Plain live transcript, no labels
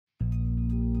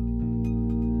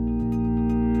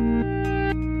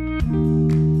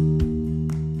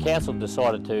Council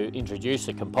decided to introduce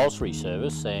a compulsory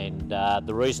service, and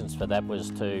the reasons for that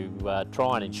was to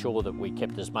try and ensure that we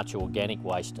kept as much organic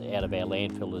waste out of our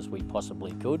landfill as we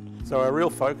possibly could. So our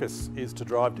real focus is to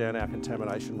drive down our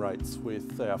contamination rates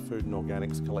with our food and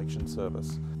organics collection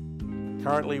service.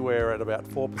 Currently we're at about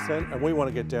 4% and we want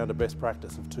to get down to best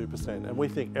practice of 2%, and we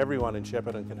think everyone in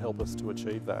Shepparton can help us to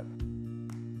achieve that.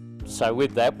 So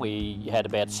with that we had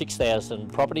about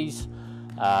 6,000 properties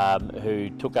who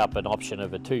took up an option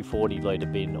of a 240 litre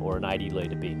bin or an 80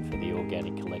 litre bin for the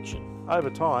organic collection.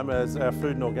 Over time, as our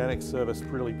food and organics service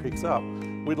really picks up,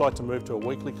 we'd like to move to a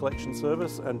weekly collection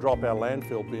service and drop our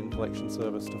landfill bin collection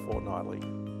service to fortnightly.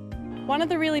 One of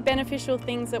the really beneficial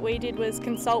things that we did was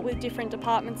consult with different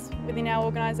departments within our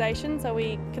organisation. So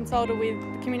we consulted with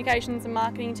the communications and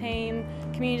marketing team,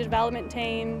 community development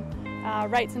team,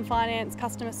 rates and finance,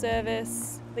 customer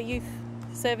service, the youth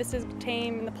services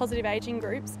team and the positive ageing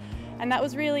groups, and that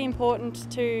was really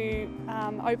important to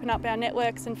open up our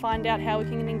networks and find out how we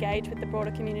can engage with the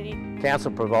broader community. Council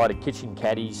provided kitchen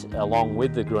caddies along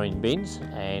with the green bins,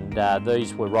 and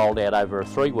these were rolled out over a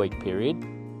 3-week period.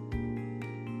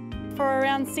 For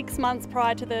around 6 months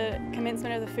prior to the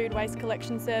commencement of the food waste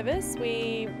collection service,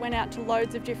 we went out to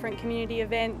loads of different community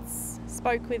events,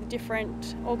 spoke with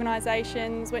different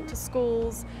organisations, went to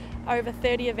schools, over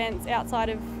 30 events outside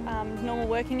of normal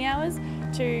working hours,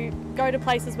 to go to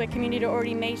places where community are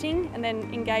already meeting and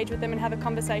then engage with them and have a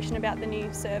conversation about the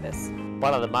new service.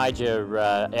 One of the major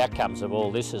outcomes of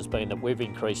all this has been that we've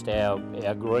increased our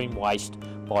green waste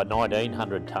by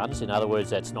 1,900 tonnes. In other words,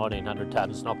 that's 1,900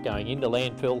 tonnes not going into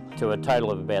landfill, to a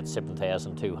total of about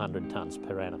 7,200 tonnes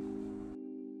per annum.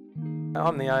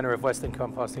 I'm the owner of Western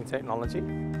Composting Technology.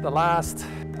 The last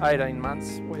 18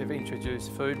 months we've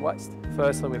introduced food waste,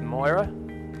 firstly with Moira,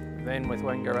 then with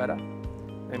Wangaratta,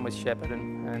 then with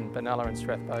Shepparton, and Benalla and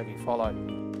Strathbogie followed.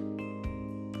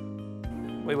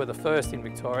 We were the first in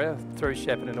Victoria through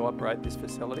Shepparton to operate this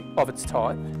facility of its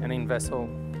type, an in-vessel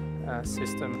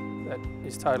system that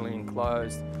is totally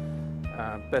enclosed,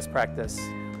 best practice,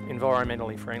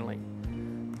 environmentally friendly.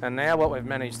 And now what we've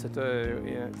managed to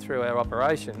do through our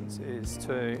operations is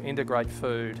to integrate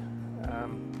food,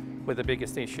 with the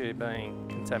biggest issue being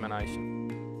contamination.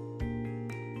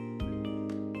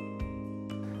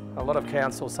 A lot of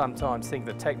councils sometimes think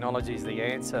that technology is the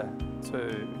answer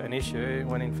to an issue,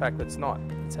 when in fact it's not.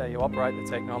 It's how you operate the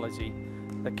technology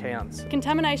that counts.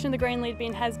 Contamination of the green lead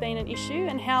bin has been an issue,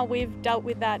 and how we've dealt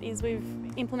with that is we've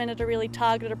implemented a really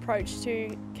targeted approach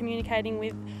to communicating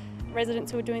with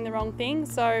residents who are doing the wrong thing.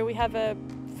 So we have a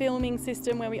filming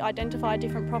system where we identify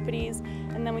different properties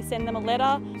and then we send them a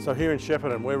letter. So here in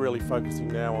Shepparton we're really focusing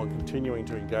now on continuing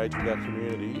to engage with our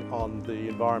community on the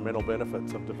environmental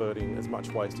benefits of diverting as much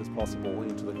waste as possible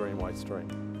into the green waste stream.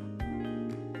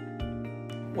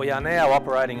 We are now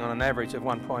operating on an average of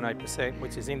 1.8%,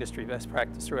 which is industry best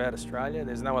practice throughout Australia.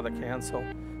 There's no other council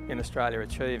in Australia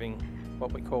achieving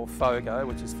what we call FOGO,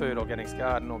 which is food, organics,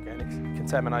 garden organics,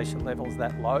 contamination levels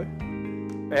that low.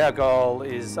 Our goal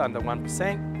is under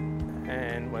 1%,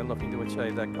 and we're looking to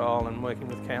achieve that goal and working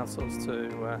with councils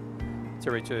to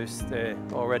reduce their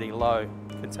already low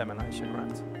contamination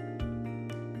rates.